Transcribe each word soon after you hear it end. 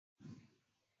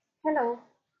Hello,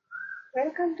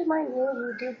 welcome to my new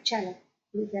YouTube channel,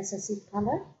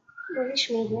 Uthpala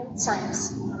English Medium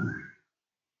Science.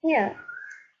 Here,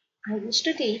 I wish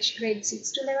to teach grade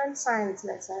 6 to 11 science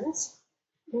lessons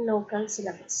in local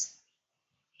syllabus.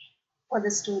 For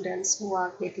the students who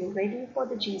are getting ready for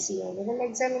the GC O-level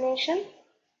examination,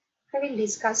 I will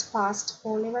discuss past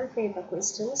O-level paper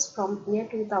questions from year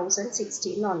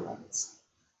 2016 onwards.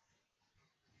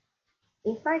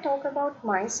 If I talk about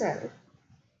myself,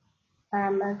 I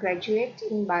am a graduate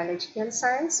in biological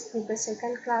science with a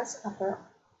second class upper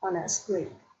honors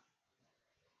grade.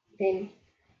 Then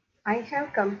I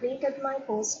have completed my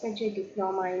postgraduate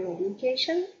diploma in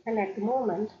education and at the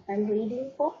moment I am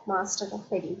reading for Master of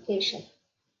Education.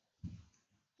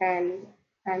 And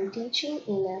I am teaching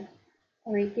in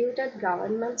a reputed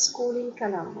government school in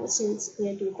Colombo since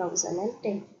year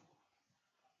 2010.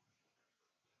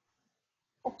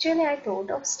 Actually, I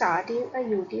thought of starting a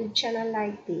YouTube channel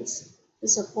like this to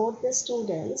support the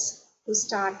students who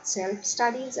start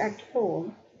self-studies at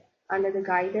home under the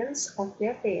guidance of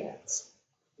their parents.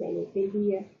 Then it will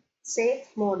be a safe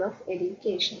mode of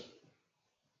education.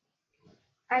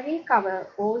 I will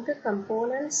cover all the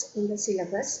components in the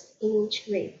syllabus in each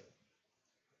grade.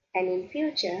 And in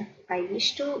future, I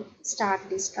wish to start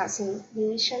discussing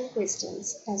revision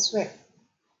questions as well.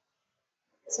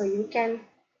 So you can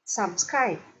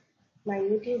subscribe my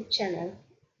YouTube channel,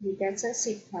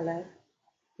 Uthpala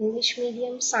English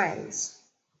Medium Science.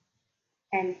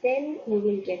 And then you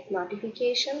will get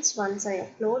notifications once I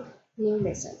upload new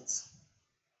lessons.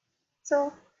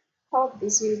 So, hope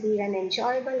this will be an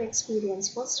enjoyable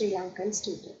experience for Sri Lankan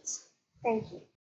students. Thank you.